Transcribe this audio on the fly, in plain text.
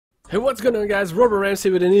Hey, what's going on, guys? Robert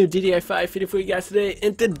Ramsey with a new GTA 5 video for you guys today.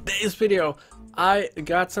 In today's video, I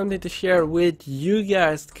got something to share with you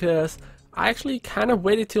guys because I actually kind of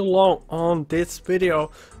waited too long on this video,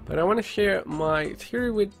 but I want to share my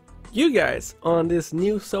theory with you guys on this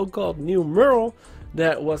new so-called new mural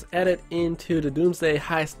that was added into the Doomsday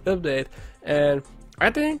Heist update. And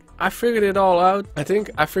I think I figured it all out. I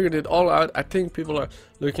think people are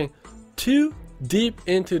looking too deep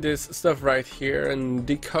into this stuff right here and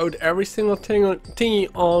decode every single thingy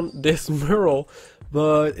on this mural,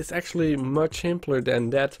 but it's actually much simpler than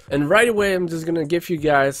that. And right away I'm just gonna give you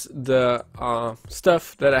guys the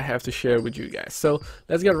stuff that I have to share with you guys. So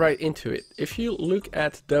let's get right into it. If you look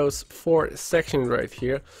at those four sections right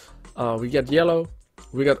here, we got yellow,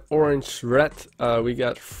 we got orange, red, we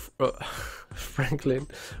got Franklin,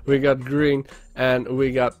 we got green, and we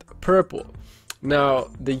got purple. Now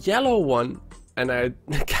the yellow one, and I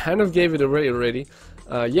kind of gave it away already,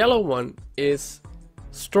 yellow one is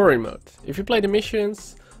story mode. If you play the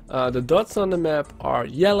missions, the dots on the map are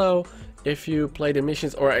yellow. If you play the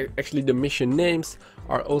missions, or actually the mission names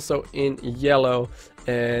are also in yellow,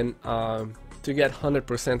 and to get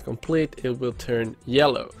 100% complete it will turn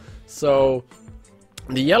yellow. So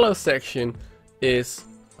the yellow section is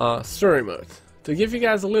story mode. To give you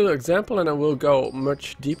guys a little example, and I will go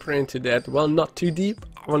much deeper into that, well, not too deep,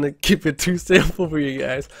 I want to keep it too simple for you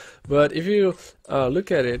guys, but if you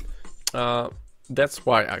look at it, that's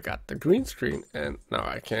why I got the green screen, and now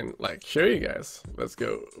I can like show you guys. Let's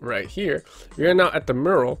go right here. We are now at the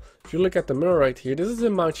mural. If you look at the mural right here, this is the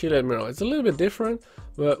Mount Chiliad mural. It's a little bit different,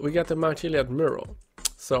 but we got the Mount Chiliad mural.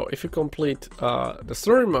 So if you complete the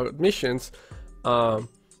story mode missions,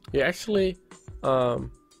 you actually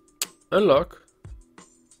unlock,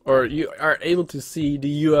 or you are able to see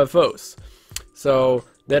the UFOs. So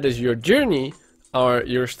that is your journey, or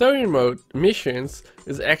your story mode missions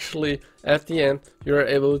is actually at the end you're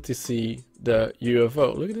able to see the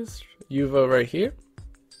UFO. Look at this UFO right here.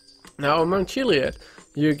 Now on Mount Chiliad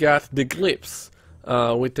you got the eclipse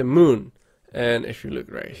with the moon, and if you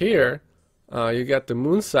look right here, you got the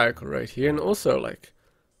moon cycle right here, and also like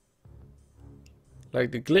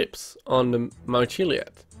the eclipse on the Mount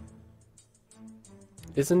Chiliad.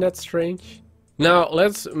 Isn't that strange? Now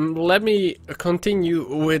let me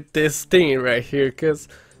continue with this thing right here, because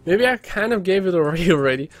maybe I kind of gave it away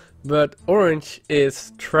already, but orange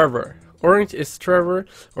is Trevor. Orange is Trevor,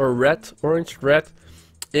 or red, orange red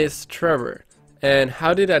is Trevor. And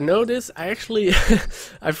how did I know this? I actually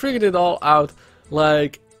I figured it all out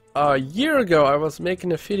like a year ago. I was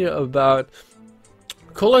making a video about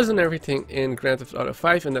colors and everything in Grand Theft Auto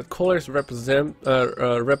 5, and that colors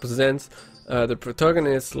represents the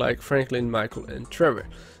protagonists like Franklin, Michael, and Trevor.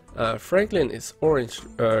 Franklin is orange,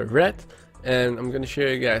 red, and I'm gonna show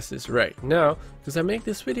you guys this right now because I made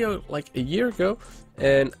this video like a year ago,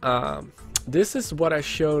 and this is what I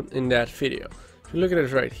showed in that video. If you look at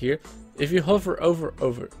it right here, if you hover over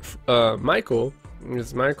Michael,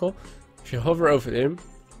 it's Michael. If you hover over him,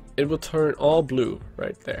 it will turn all blue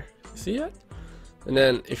right there. You see that? And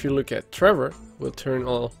then if you look at Trevor, it will turn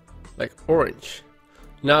all like orange.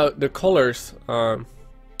 Now the colors,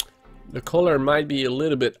 the color might be a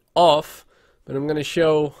little bit off, but I'm gonna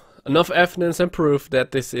show enough evidence and proof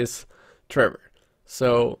that this is Trevor.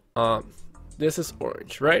 So this is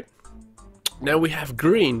orange, right? Now we have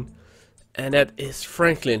green, and that is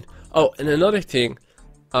Franklin. Oh, and another thing,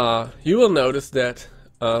 you will notice that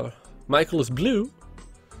Michael is blue,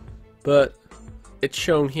 but it's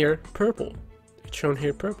shown here purple. It's shown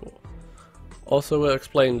here purple. Also will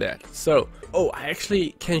explain that. So, oh, I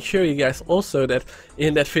actually can show you guys also that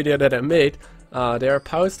in that video that I made, there are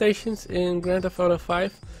power stations in Grand Theft Auto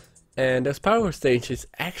 5, and those power stations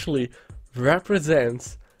actually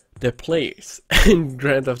represents the players in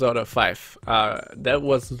Grand Theft Auto 5. That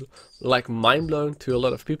was like mind blowing to a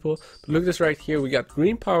lot of people. But look at this right here. We got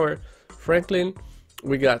green power, Franklin.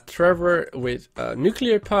 We got Trevor with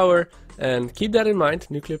nuclear power, and keep that in mind,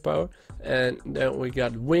 nuclear power. And then we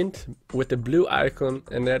got wind with the blue icon,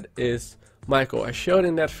 and that is Michael. I showed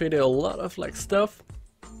in that video a lot of like stuff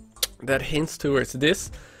that hints towards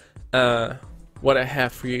this, what I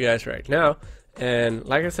have for you guys right now. And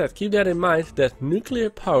like I said, keep that in mind, that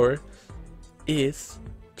nuclear power is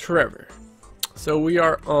Trevor. So we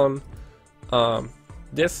are on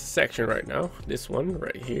this section right now, this one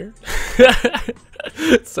right here.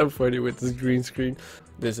 It's so funny with this green screen.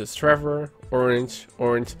 This is Trevor, orange,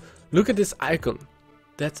 orange. Look at this icon.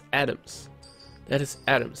 That's atoms. That is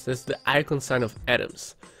atoms. That's the icon sign of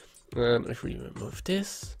atoms. If we remove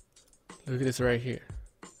this, look at this right here.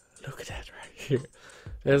 Look at that right here.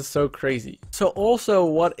 That's so crazy. So also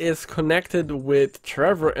what is connected with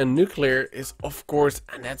Trevor and nuclear is, of course,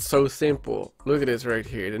 and that's so simple. Look at this right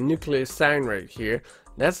here, the nuclear sign right here.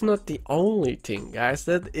 That's not the only thing, guys.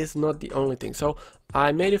 That is not the only thing. So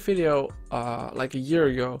I made a video like a year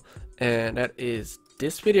ago, and that is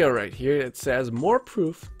this video right here. It says more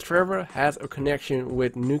proof Trevor has a connection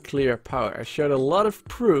with nuclear power. I showed a lot of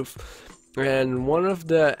proof, and one of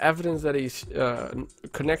the evidence that is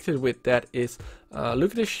connected with that is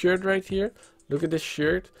look at this shirt right here. Look at this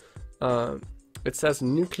shirt. It says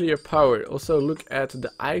nuclear power. Also look at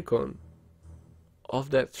the icon of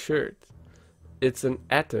that shirt. It's an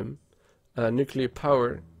atom, nuclear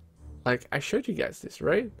power. Like I showed you guys this,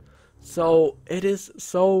 right? So it is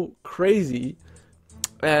so crazy.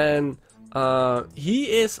 And he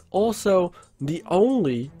is also the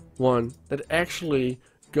only one that actually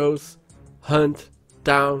goes hunt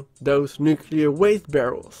down those nuclear waste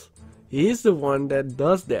barrels. He is the one that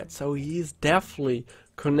does that, so he is definitely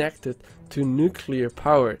connected to nuclear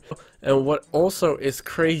power. And what also is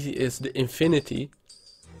crazy is the infinity.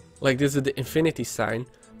 Like this is the infinity sign,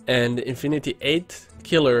 and the infinity 8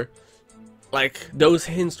 killer, like those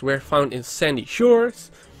hints were found in Sandy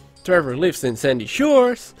Shores. Trevor lives in Sandy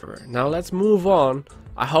Shores. Now let's move on.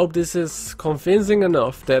 I hope this is convincing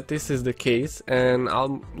enough that this is the case, and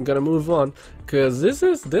I'm gonna move on because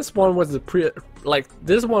this one was the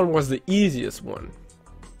easiest one.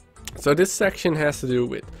 So this section has to do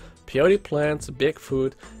with peyote plants,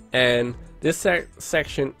 Bigfoot, and this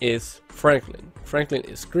section is Franklin. Franklin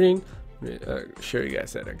is green. Show you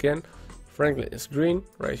guys that again. Franklin is green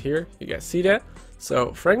right here. You guys see that?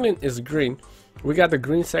 So Franklin is green. We got the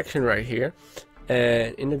green section right here,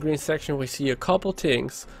 and in the green section we see a couple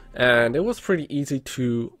things, and it was pretty easy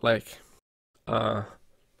to like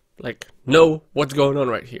know what's going on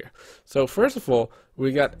right here. So first of all,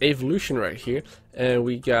 we got evolution right here, and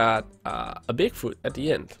we got a Bigfoot at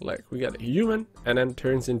the end. Like we got a human and then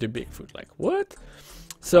turns into Bigfoot. Like what?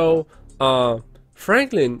 So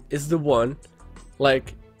Franklin is the one,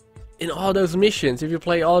 like in all those missions, if you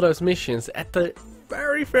play all those missions, at the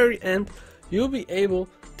very end you'll be able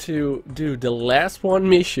to do the last one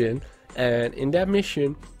mission, and in that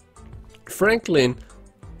mission Franklin,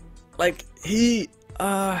 like he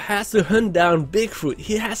has to hunt down Bigfoot.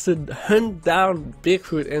 He has to hunt down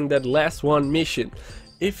Bigfoot in that last one mission.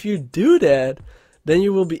 If you do that, then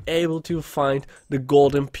you will be able to find the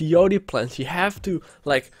golden peyote plants. You have to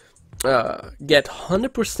like get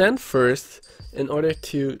 100% first in order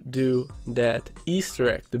to do that Easter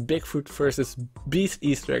egg, the Bigfoot versus Beast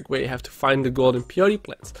Easter egg, where you have to find the golden peyote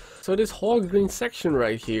plants. So this whole green section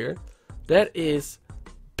right here, that is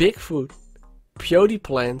Bigfoot, peyote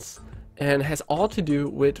plants, and has all to do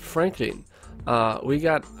with Franklin. We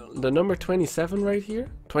got the number 27 right here,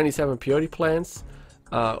 27 peyote plants.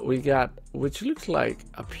 We got, which looks like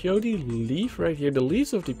a peyote leaf right here, the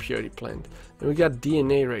leaves of the peyote plant. And we got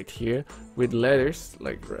DNA right here with letters,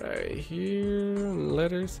 like right here,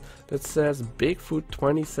 letters that says Bigfoot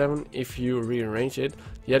 27 if you rearrange it.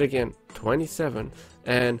 Yet again, 27.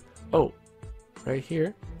 And oh, right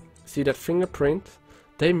here, see that fingerprint?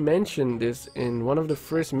 They mentioned this in one of the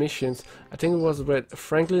first missions. I think it was with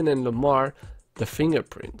Franklin and Lamar, the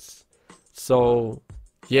fingerprints. So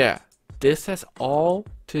yeah, this has all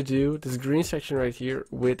to do, this green section right here,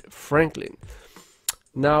 with Franklin.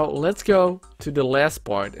 Now let's go to the last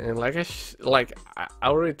part, and like I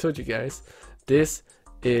already told you guys, this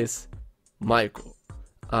is Michael.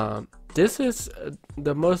 This is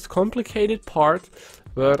the most complicated part,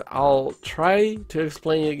 but I'll try to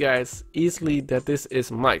explain you guys easily that this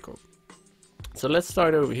is Michael. So let's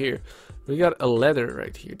start over here. We got a letter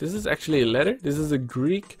right here. This is actually a letter. This is a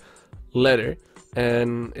Greek letter,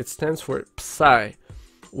 and it stands for Psi.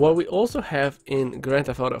 What we also have in Grand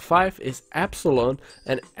Theft Auto 5 is Epsilon,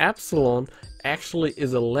 and Epsilon actually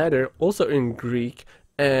is a letter also in Greek,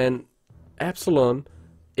 and Epsilon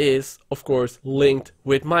is of course linked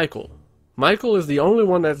with Michael. Michael is the only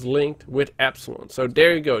one that's linked with Epsilon. So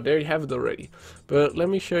there you go, there you have it already. But let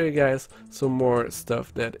me show you guys some more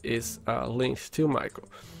stuff that is linked to Michael.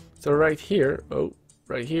 So right here,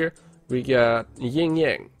 right here we got yin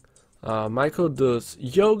yang. Michael does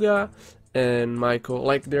yoga, and Michael,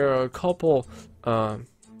 like there are a couple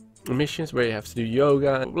missions where you have to do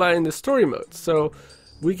yoga in the story mode. So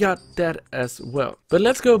we got that as well. But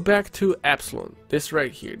let's go back to Epsilon. This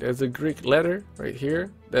right here, there's a Greek letter right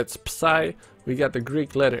here, that's Psi. We got the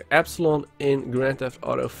Greek letter Epsilon in Grand Theft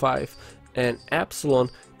Auto 5, and Epsilon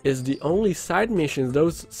is the only side missions.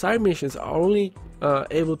 Those side missions are only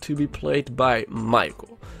able to be played by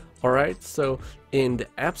Michael. Alright, so in the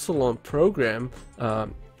Epsilon program,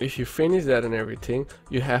 if you finish that and everything,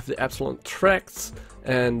 you have the epsilon tracks,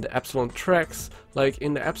 and the epsilon tracks, like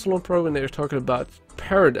in the epsilon program, they're talking about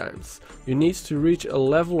paradigms. You need to reach a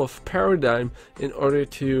level of paradigm in order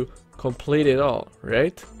to complete it all,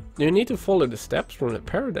 right? You need to follow the steps from the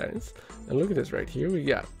paradigms. And look at this right here. We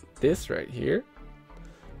got this right here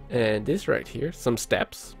and this right here, some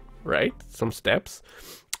steps, right? Some steps.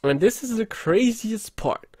 And this is the craziest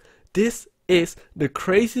part. This is the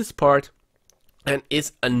craziest part, and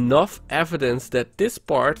it's enough evidence that this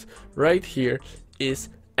part right here is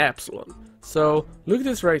epsilon. So look at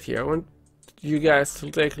this right here. I want you guys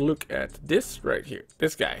to take a look at this right here.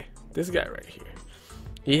 This guy right here.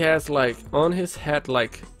 He has like on his head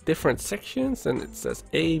like different sections, and it says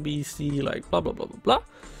A, B, C, like blah blah blah blah blah.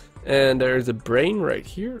 And there's a brain right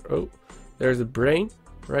here. Oh, there's a brain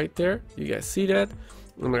right there. You guys see that?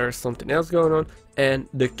 And there's something else going on. And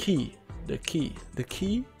the key to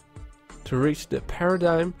reach the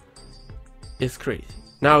paradigm is crazy.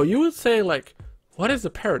 Now you would say like, what is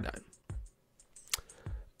a paradigm?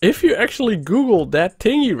 If you actually Google that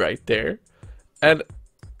thingy right there, and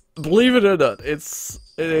believe it or not, it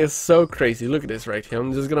is so crazy. Look at this right here.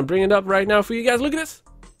 I'm just gonna bring it up right now for you guys. Look at this.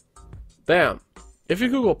 Bam. If you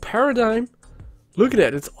Google paradigm, look at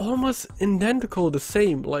that. It's almost identical, the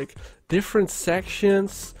same, like different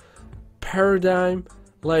sections, paradigm.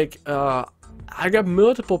 Like I got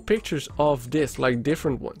multiple pictures of this, like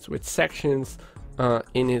different ones with sections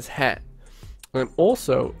in his head. And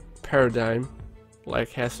also paradigm like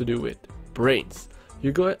has to do with brains.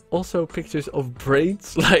 You got also pictures of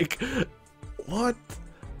brains. Like what?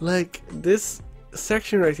 Like this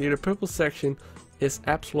section right here, the purple section, is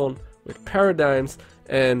epsilon with paradigms.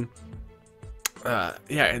 And yeah,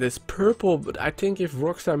 it is purple, but I think if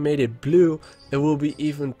Rockstar made it blue, it will be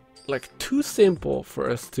even like too simple for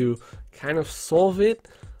us to kind of solve it.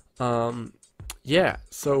 Yeah,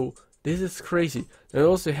 so this is crazy. And I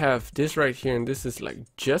also have this right here, and this is like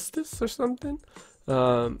justice or something.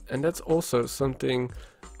 And that's also something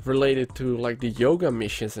related to like the yoga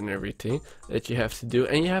missions and everything that you have to do.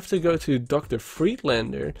 And you have to go to Dr.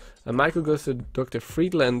 Friedlander. Michael goes to Dr.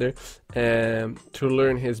 Friedlander to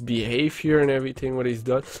learn his behavior and everything, what he's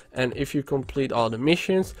done. And if you complete all the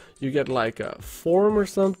missions, you get like a form or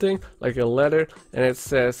something, like a letter, and it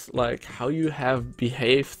says like how you have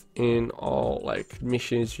behaved in all like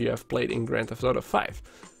missions you have played in Grand Theft Auto 5.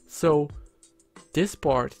 So this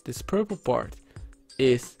part, this purple part,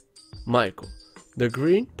 is Michael. The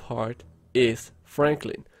green part is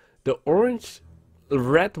Franklin. The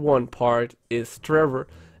red one part is Trevor.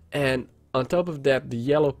 And on top of that, the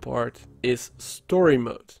yellow part is story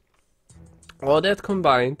mode. All that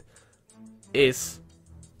combined is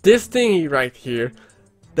this thingy right here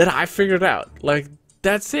that I figured out. Like,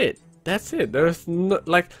 that's it. That's it. There's no,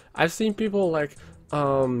 like, I've seen people like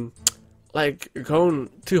going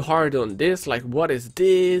too hard on this. Like, what is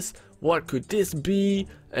this? What could this be?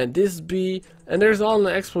 And this be? And there's all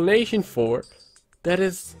an explanation for that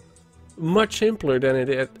is much simpler than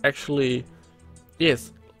it actually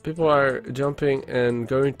is. People are jumping and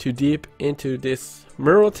going too deep into this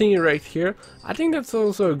mural thing right here. I think that's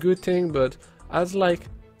also a good thing, but I was like,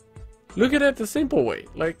 look at it the simple way.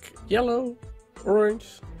 Like yellow,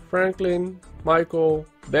 orange, Franklin, Michael,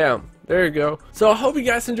 bam. There you go. So I hope you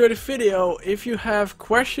guys enjoyed the video. If you have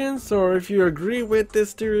questions or if you agree with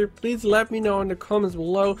this theory, please let me know in the comments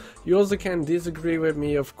below. You also can disagree with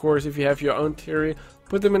me, of course, if you have your own theory.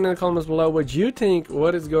 Put them in the comments below what you think,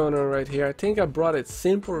 what is going on right here. I think I brought it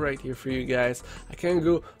simple right here for you guys. I can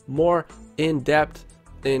go more in depth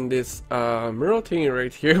in this mural thing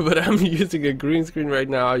right here, but I'm using a green screen right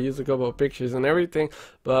now. I use a couple of pictures and everything.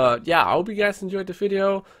 But yeah, I hope you guys enjoyed the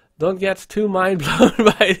video. Don't get too mind blown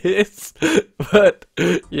by this, but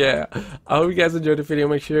yeah, I hope you guys enjoyed the video.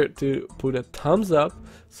 Make sure to put a thumbs up,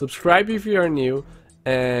 subscribe if you are new,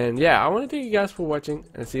 and yeah, I want to thank you guys for watching,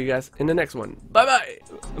 and see you guys in the next one. Bye bye.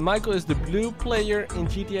 Michael is the blue player in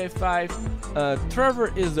GTA 5,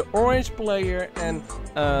 Trevor is the orange player, and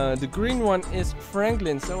the green one is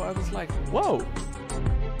Franklin. So I was like, whoa.